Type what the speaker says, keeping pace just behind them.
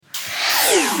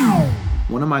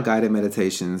One of my guided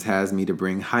meditations has me to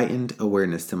bring heightened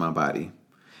awareness to my body.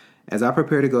 As I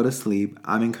prepare to go to sleep,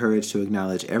 I'm encouraged to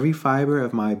acknowledge every fiber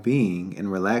of my being and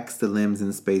relax the limbs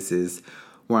and spaces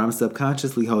where I'm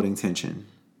subconsciously holding tension.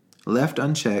 Left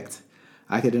unchecked,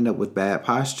 I could end up with bad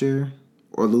posture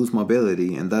or lose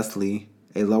mobility and thusly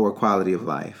a lower quality of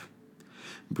life.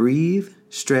 Breathe,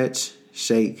 stretch,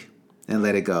 shake, and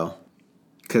let it go.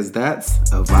 'Cause that's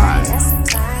a vibe.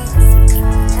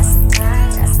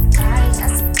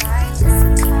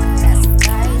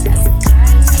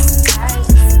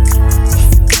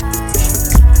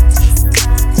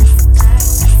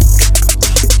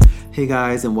 Hey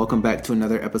guys, and welcome back to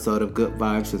another episode of Good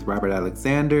Vibes with Robert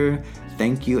Alexander.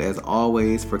 Thank you as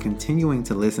always for continuing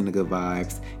to listen to Good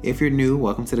Vibes. If you're new,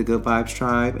 welcome to the Good Vibes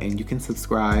Tribe, and you can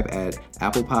subscribe at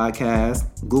Apple Podcasts,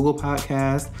 Google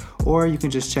Podcasts, or you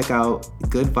can just check out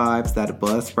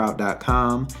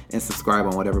goodvibes.buzzsprout.com and subscribe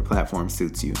on whatever platform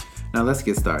suits you. Now let's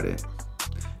get started.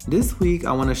 This week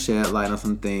I want to shed light on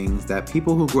some things that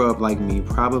people who grow up like me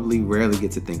probably rarely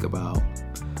get to think about.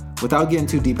 Without getting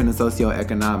too deep into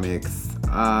socioeconomics,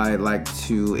 I like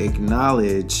to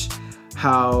acknowledge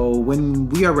how when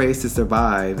we are raised to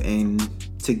survive and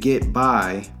to get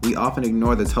by, we often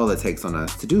ignore the toll it takes on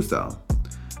us to do so.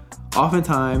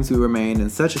 Oftentimes, we remain in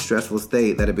such a stressful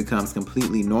state that it becomes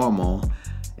completely normal,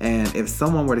 and if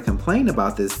someone were to complain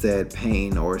about this said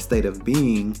pain or state of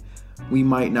being, we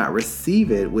might not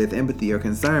receive it with empathy or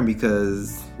concern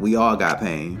because we all got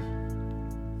pain.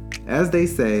 As they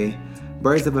say,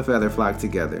 birds of a feather flock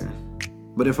together.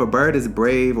 But if a bird is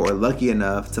brave or lucky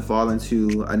enough to fall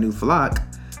into a new flock,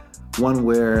 one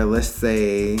where, let's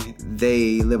say,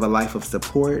 they live a life of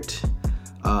support,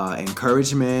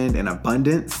 encouragement, and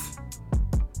abundance,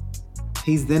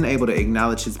 he's then able to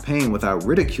acknowledge his pain without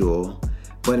ridicule,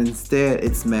 but instead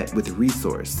it's met with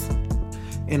resource.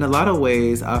 In a lot of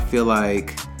ways, I feel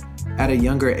like at a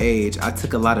younger age, I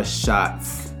took a lot of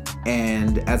shots.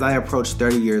 And as I approach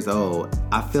 30 years old,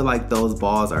 I feel like those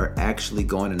balls are actually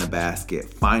going in the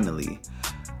basket, finally.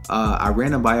 I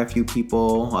ran them by a few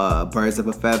people, birds of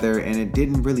a feather, and it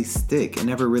didn't really stick. It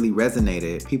never really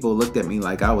resonated. People looked at me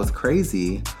like I was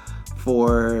crazy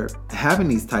for having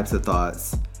these types of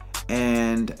thoughts.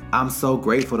 And I'm so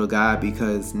grateful to God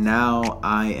because now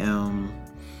I am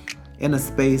in a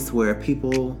space where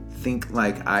people think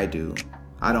like I do.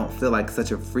 I don't feel like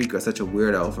such a freak or such a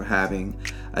weirdo for having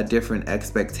a different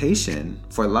expectation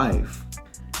for life.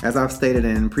 As I've stated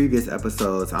in previous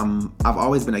episodes, I've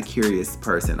always been a curious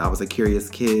person. I was a curious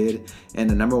kid, and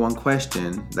the number one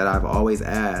question that I've always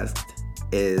asked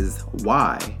is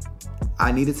why?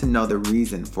 I needed to know the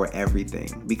reason for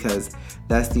everything because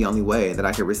that's the only way that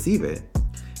I could receive it.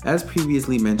 As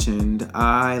previously mentioned,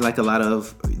 I, like a lot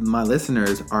of my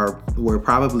listeners, were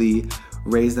probably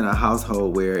raised in a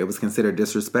household where it was considered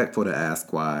disrespectful to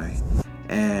ask why.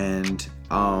 And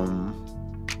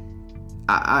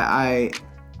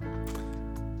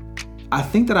I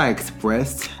think that I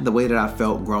expressed the way that I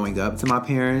felt growing up to my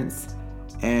parents,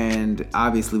 and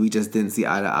obviously we just didn't see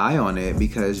eye to eye on it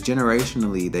because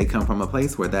generationally they come from a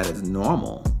place where that is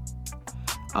normal.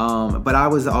 But I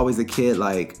was always a kid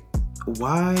like,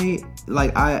 why?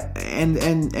 Like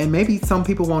and maybe some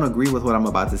people won't agree with what I'm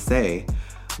about to say,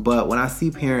 but when I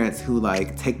see parents who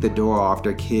like take the door off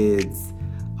their kids'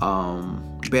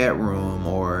 bedroom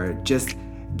or just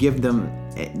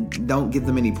don't give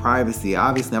them any privacy.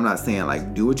 Obviously, I'm not saying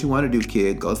like do what you want to do,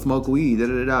 kid. Go smoke weed.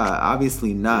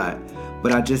 Obviously not.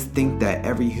 But I just think that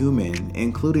every human,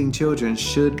 including children,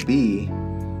 should be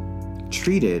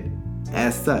treated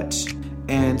as such,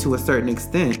 and to a certain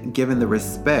extent, given the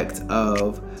respect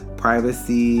of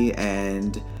privacy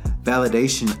and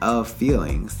validation of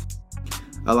feelings.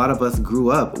 A lot of us grew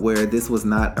up where this was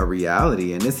not a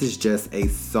reality, and this is just a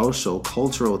social,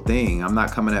 cultural thing. I'm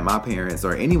not coming at my parents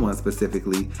or anyone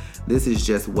specifically. This is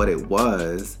just what it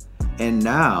was. And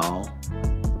now,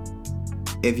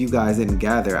 if you guys didn't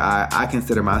gather, I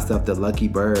consider myself the lucky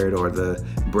bird or the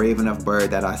brave enough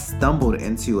bird that I stumbled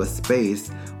into a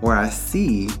space where I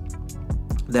see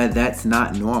that that's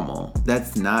not normal.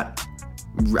 That's not,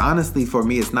 honestly, for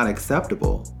me, it's not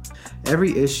acceptable.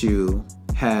 Every issue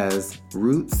has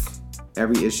roots,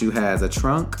 every issue has a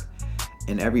trunk,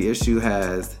 and every issue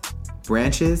has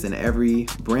branches, and every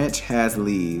branch has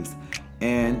leaves.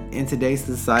 And in today's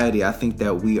society, I think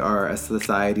that we are a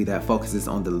society that focuses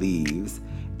on the leaves.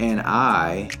 And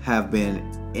I have been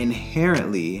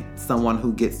inherently someone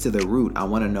who gets to the root. I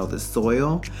want to know the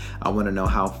soil. I want to know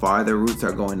how far the roots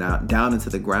are going down into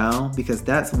the ground, because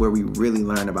that's where we really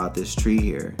learn about this tree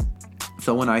here.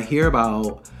 So when I hear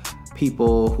about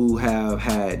people who have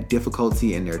had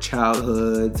difficulty in their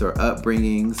childhoods or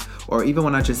upbringings, or even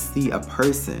when I just see a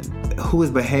person who is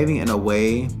behaving in a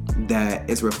way that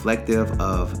is reflective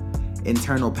of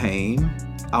internal pain,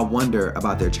 I wonder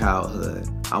about their childhood.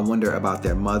 I wonder about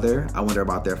their mother. I wonder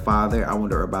about their father. I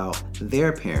wonder about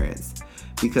their parents.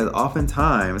 Because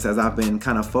oftentimes, as I've been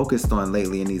kind of focused on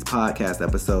lately in these podcast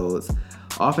episodes,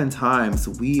 oftentimes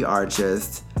we are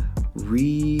just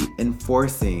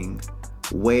reinforcing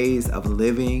ways of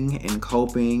living and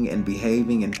coping and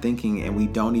behaving and thinking, and we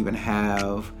don't even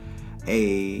have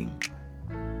a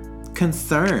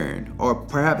concern, or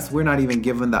perhaps we're not even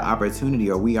given the opportunity,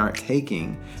 or we aren't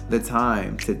taking the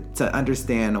time to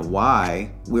understand why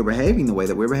we're behaving the way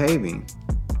that we're behaving.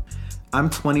 I'm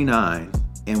 29.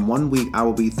 In 1 week, I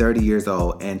will be 30 years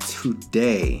old, and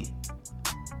today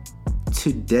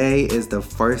is the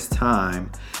first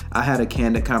time I had a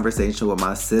candid conversation with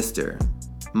my sister,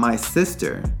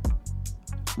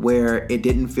 where it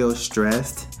didn't feel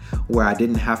stressed, where I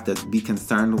didn't have to be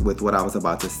concerned with what I was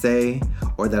about to say,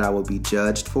 or that I would be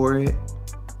judged for it.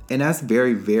 And that's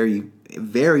very, very,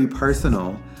 very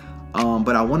personal,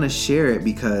 but I want to share it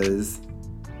because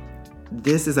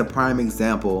this is a prime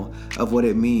example of what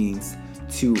it means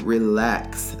to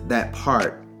relax that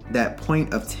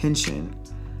point of tension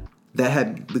that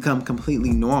had become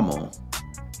completely normal.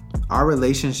 Our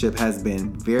relationship has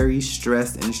been very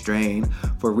stressed and strained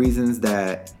for reasons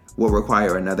that will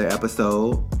require another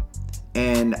episode,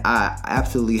 and I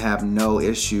absolutely have no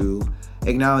issue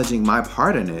acknowledging my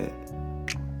part in it.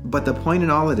 But the point in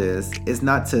all of this is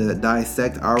not to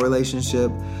dissect our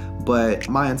relationship, but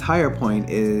my entire point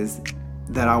is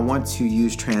that I want to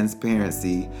use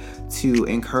transparency to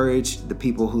encourage the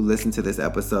people who listen to this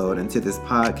episode and to this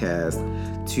podcast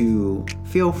to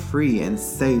feel free and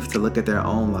safe to look at their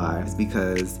own lives.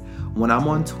 Because when I'm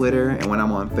on Twitter and when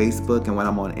I'm on Facebook and when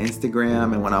I'm on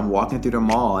Instagram and when I'm walking through the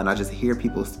mall and I just hear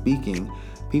people speaking,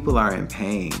 people are in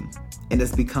pain. And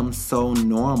it's become so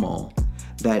normal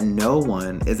that no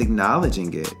one is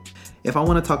acknowledging it. If I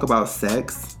want to talk about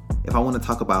sex, if I want to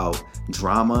talk about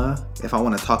drama, if I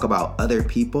want to talk about other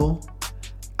people,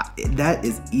 that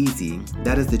is easy.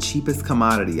 That is the cheapest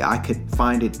commodity. I could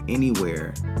find it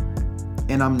anywhere.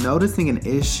 And I'm noticing an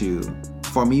issue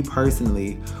for me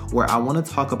personally where I want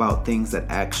to talk about things that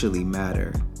actually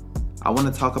matter. I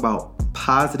want to talk about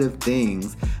positive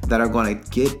things that are going to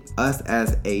get us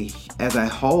as a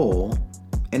whole.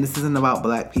 And this isn't about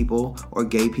Black people or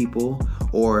gay people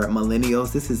or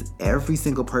millennials. This is every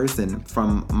single person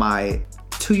from my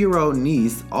 2-year-old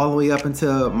niece all the way up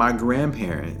into my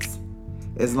grandparents.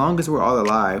 As long as we're all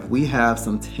alive, we have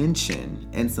some tension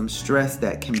and some stress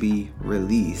that can be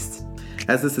released.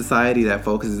 As a society that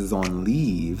focuses on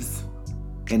leaves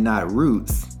and not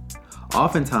roots,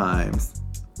 oftentimes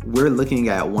we're looking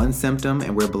at one symptom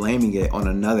and we're blaming it on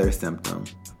another symptom.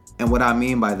 And what I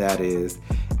mean by that is,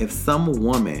 if some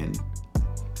woman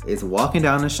is walking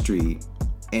down the street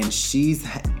and she's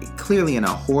clearly in a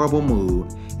horrible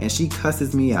mood and she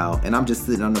cusses me out and I'm just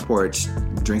sitting on the porch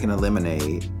drinking a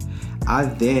lemonade, I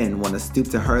then want to stoop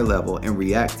to her level and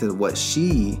react to what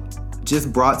she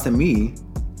just brought to me,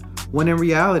 when in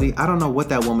reality, I don't know what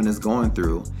that woman is going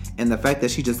through. And the fact that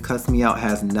she just cussed me out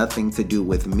has nothing to do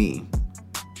with me.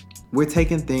 We're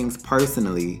taking things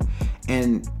personally,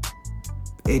 and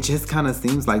it just kind of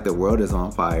seems like the world is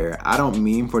on fire. I don't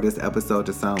mean for this episode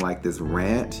to sound like this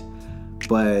rant,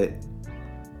 but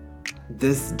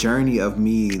this journey of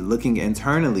me looking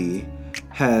internally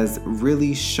has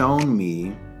really shown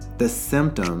me the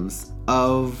symptoms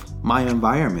of my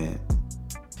environment.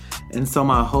 And so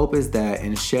my hope is that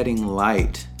in shedding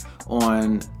light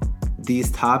on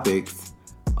these topics,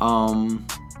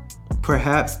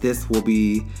 perhaps this will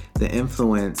be the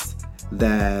influence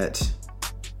that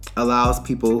allows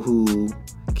people who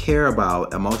care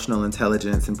about emotional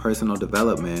intelligence and personal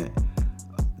development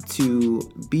to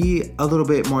be a little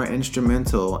bit more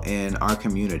instrumental in our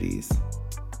communities.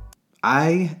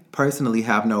 I personally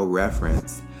have no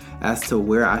reference as to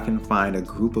where I can find a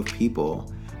group of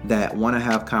people that want to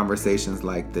have conversations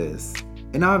like this.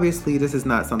 And obviously, this is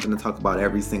not something to talk about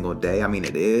every single day. I mean,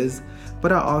 it is.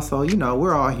 But I also,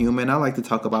 we're all human. I like to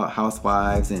talk about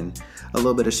housewives and a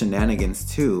little bit of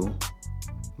shenanigans too.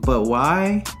 But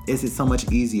why is it so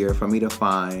much easier for me to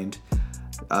find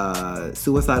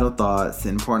suicidal thoughts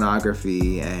and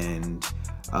pornography and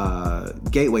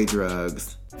gateway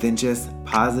drugs than just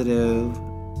positive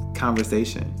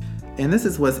conversation? And this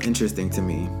is what's interesting to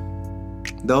me.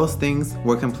 Those things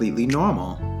were completely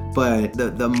normal. But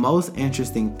the most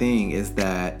interesting thing is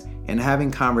that in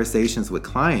having conversations with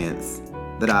clients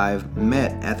that I've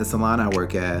met at the salon I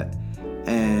work at,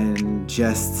 and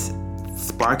just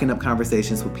sparking up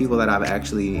conversations with people that I've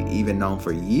actually even known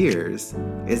for years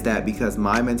is that because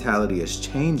my mentality is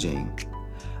changing,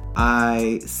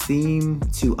 I seem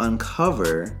to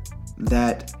uncover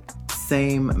that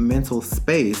same mental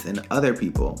space in other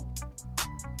people.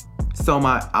 So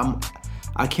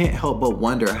I can't help but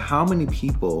wonder how many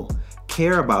people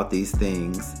care about these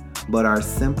things but are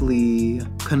simply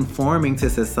conforming to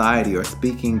society or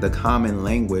speaking the common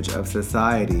language of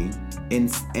society.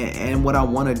 And what I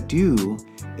want to do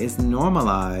is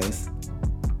normalize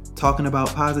talking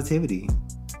about positivity,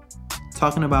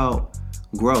 talking about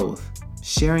growth,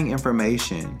 sharing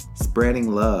information,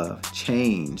 spreading love,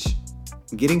 change,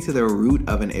 getting to the root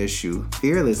of an issue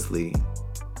fearlessly.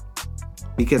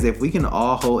 Because if we can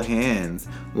all hold hands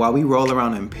while we roll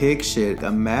around in pig shit,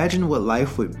 imagine what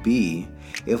life would be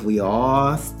if we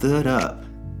all stood up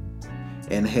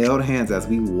and held hands as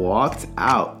we walked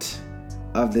out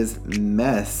of this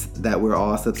mess that we're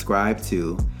all subscribed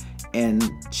to and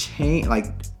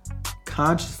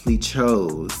consciously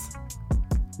chose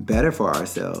better for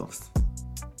ourselves.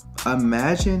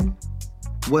 Imagine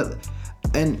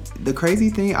and the crazy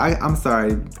thing, I'm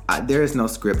sorry, there is no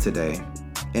script today.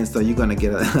 And so you're going to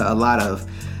get a lot of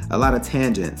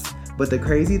tangents. But the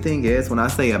crazy thing is, when I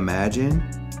say imagine,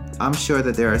 I'm sure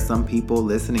that there are some people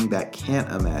listening that can't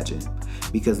imagine,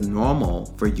 because normal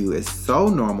for you is so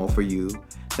normal for you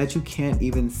that you can't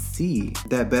even see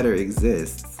that better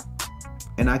exists.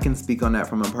 And I can speak on that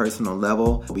from a personal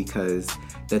level because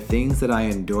the things that I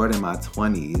endured in my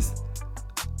 20s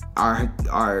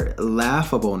are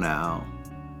laughable now.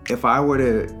 If I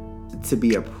were to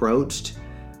be approached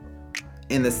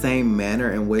in the same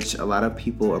manner in which a lot of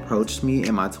people approached me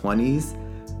in my 20s,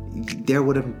 there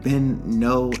would have been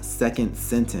no second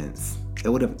sentence. It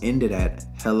would have ended at,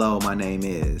 "Hello, my name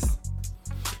is."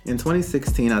 In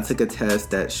 2016, I took a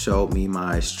test that showed me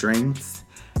my strengths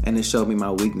and it showed me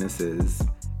my weaknesses.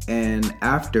 And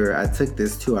after I took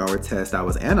this 2-hour test, I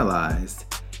was analyzed.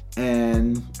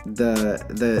 And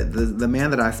the man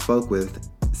that I spoke with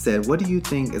said, "What do you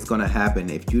think is going to happen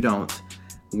if you don't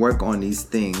work on these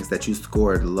things that you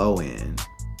scored low in?"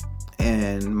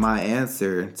 And my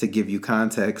answer, to give you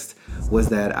context, was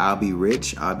that I'll be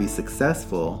rich, I'll be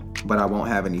successful, but I won't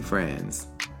have any friends.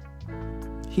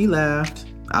 He laughed.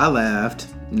 I laughed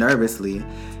nervously.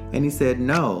 And he said,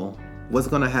 "No, what's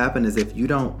going to happen is if you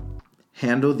don't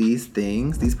handle these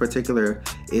things, these particular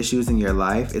issues in your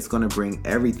life, it's going to bring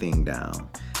everything down."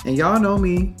 And y'all know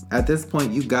me. At this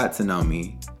point, you got to know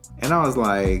me. And I was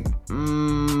like,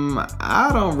 I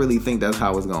don't really think that's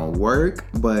how it's going to work,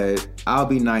 but I'll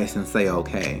be nice and say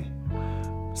okay.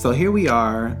 So here we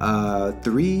are,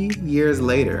 3 years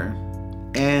later,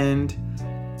 and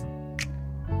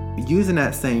using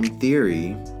that same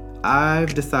theory,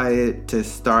 I've decided to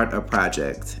start a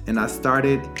project. And I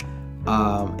started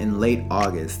in late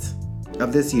August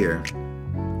of this year.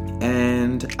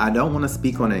 And I don't want to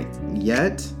speak on it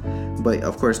yet, but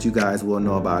of course you guys will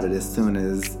know about it as soon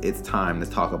as it's time to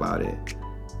talk about it.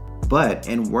 But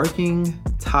in working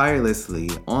tirelessly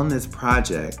on this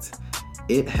project,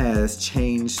 it has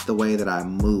changed the way that I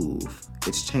move.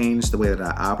 It's changed the way that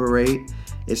I operate.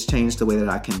 It's changed the way that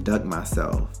I conduct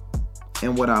myself.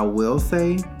 And what I will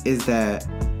say is that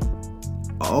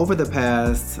over the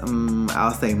past,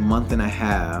 I'll say month and a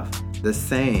half, the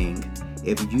saying,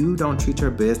 "If you don't treat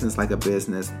your business like a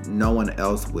business, no one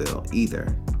else will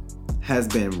either," has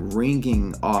been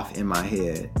ringing off in my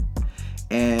head.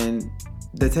 And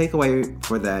the takeaway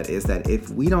for that is that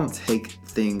if we don't take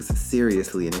things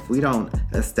seriously and if we don't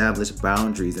establish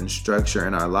boundaries and structure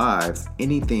in our lives,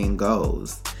 anything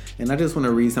goes. And I just want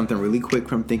to read something really quick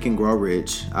from Think and Grow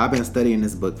Rich. I've been studying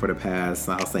this book for the past,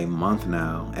 I'll say, month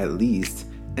now, at least.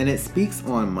 And it speaks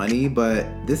on money, but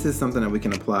this is something that we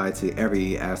can apply to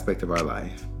every aspect of our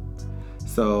life.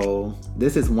 So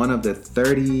this is one of the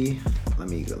 30. Let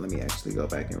me actually go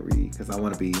back and read because I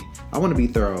want to be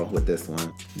thorough with this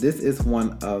one. This is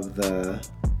one of the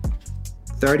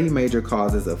 30 major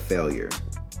causes of failure.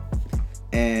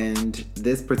 And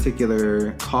this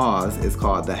particular cause is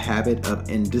called the habit of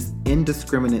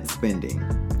indiscriminate spending.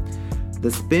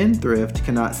 The spendthrift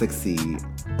cannot succeed,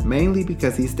 mainly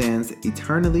because he stands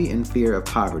eternally in fear of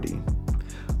poverty.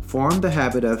 Form the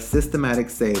habit of systematic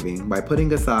saving by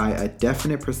putting aside a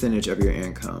definite percentage of your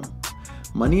income.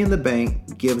 Money in the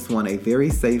bank gives one a very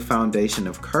safe foundation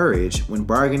of courage when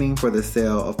bargaining for the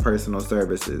sale of personal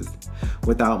services.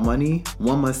 Without money,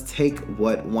 one must take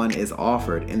what one is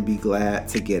offered and be glad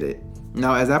to get it.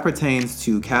 Now, as that pertains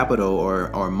to capital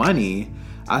or money,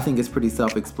 I think it's pretty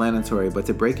self-explanatory, but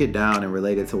to break it down and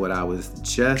relate it to what I was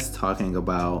just talking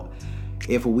about,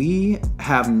 If we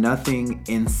have nothing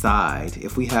inside,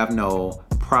 if we have no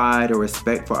pride or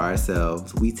respect for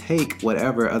ourselves, we take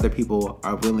whatever other people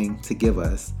are willing to give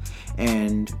us.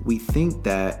 And we think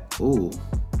that, ooh,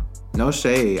 no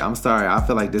shade. I'm sorry. I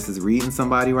feel like this is reading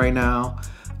somebody right now.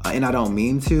 And I don't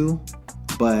mean to.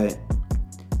 But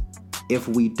if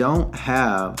we don't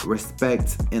have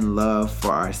respect and love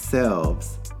for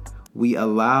ourselves, we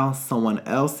allow someone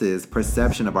else's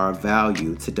perception of our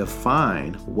value to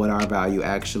define what our value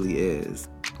actually is.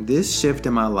 This shift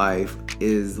in my life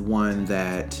is one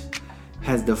that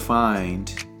has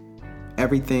defined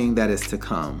everything that is to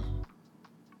come.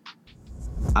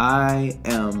 I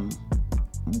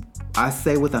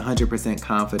say with 100%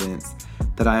 confidence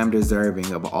that I am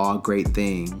deserving of all great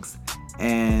things.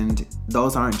 And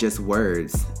those aren't just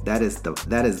words. That is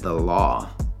the law.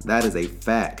 That is a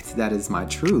fact. That is my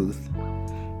truth.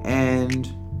 And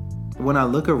when I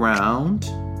look around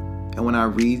and when I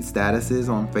read statuses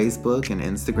on Facebook and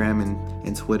Instagram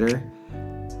and Twitter,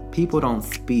 people don't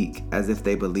speak as if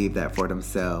they believe that for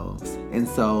themselves. And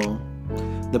so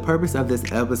the purpose of this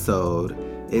episode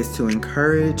is to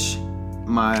encourage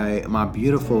my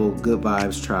beautiful Good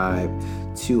Vibes tribe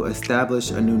to establish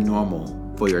a new normal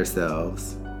for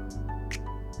yourselves.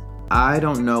 I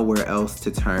don't know where else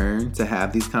to turn to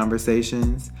have these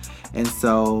conversations, and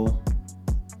so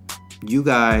you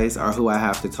guys are who I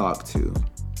have to talk to.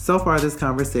 So far, this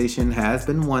conversation has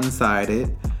been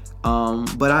one-sided,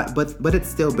 but it's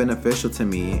still beneficial to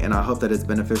me, and I hope that it's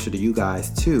beneficial to you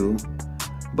guys too.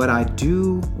 But I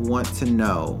do want to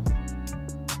know,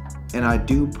 and I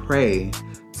do pray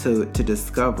to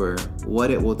discover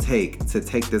what it will take to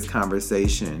take this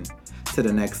conversation to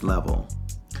the next level.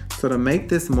 So to make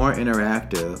this more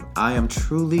interactive, I am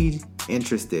truly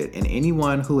interested in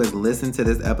anyone who has listened to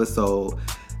this episode,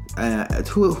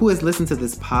 who has listened to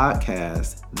this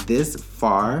podcast this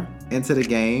far into the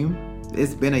game.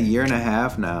 It's been 1.5 years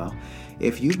now.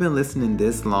 If you've been listening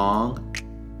this long,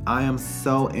 I am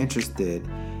so interested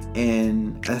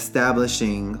in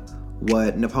establishing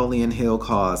what Napoleon Hill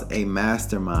calls a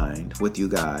mastermind with you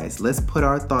guys. Let's put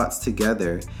our thoughts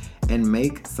together and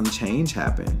make some change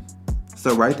happen.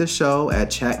 So write the show at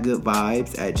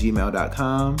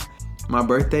chatgoodvibes@gmail.com. My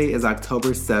birthday is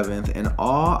October 7th, and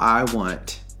all I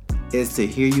want is to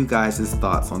hear you guys'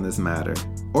 thoughts on this matter,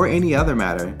 or any other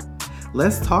matter.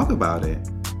 Let's talk about it.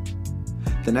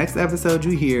 The next episode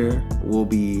you hear will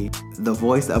be the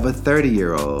voice of a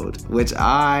 30-year-old, which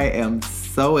I am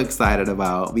so excited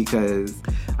about because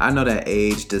I know that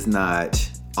age does not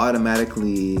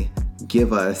automatically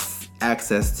give us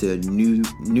access to new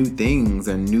things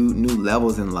or new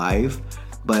levels in life.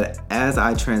 But as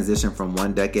I transition from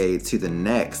one decade to the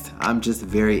next, I'm just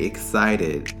very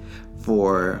excited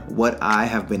for what I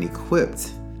have been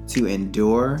equipped to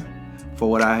endure, for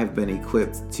what I have been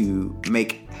equipped to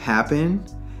make happen.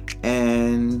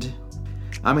 And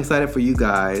I'm excited for you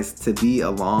guys to be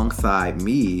alongside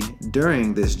me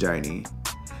during this journey.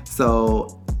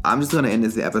 So I'm just going to end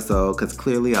this episode because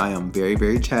clearly I am very,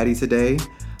 very chatty today.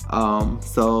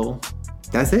 So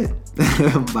that's it.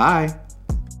 Bye.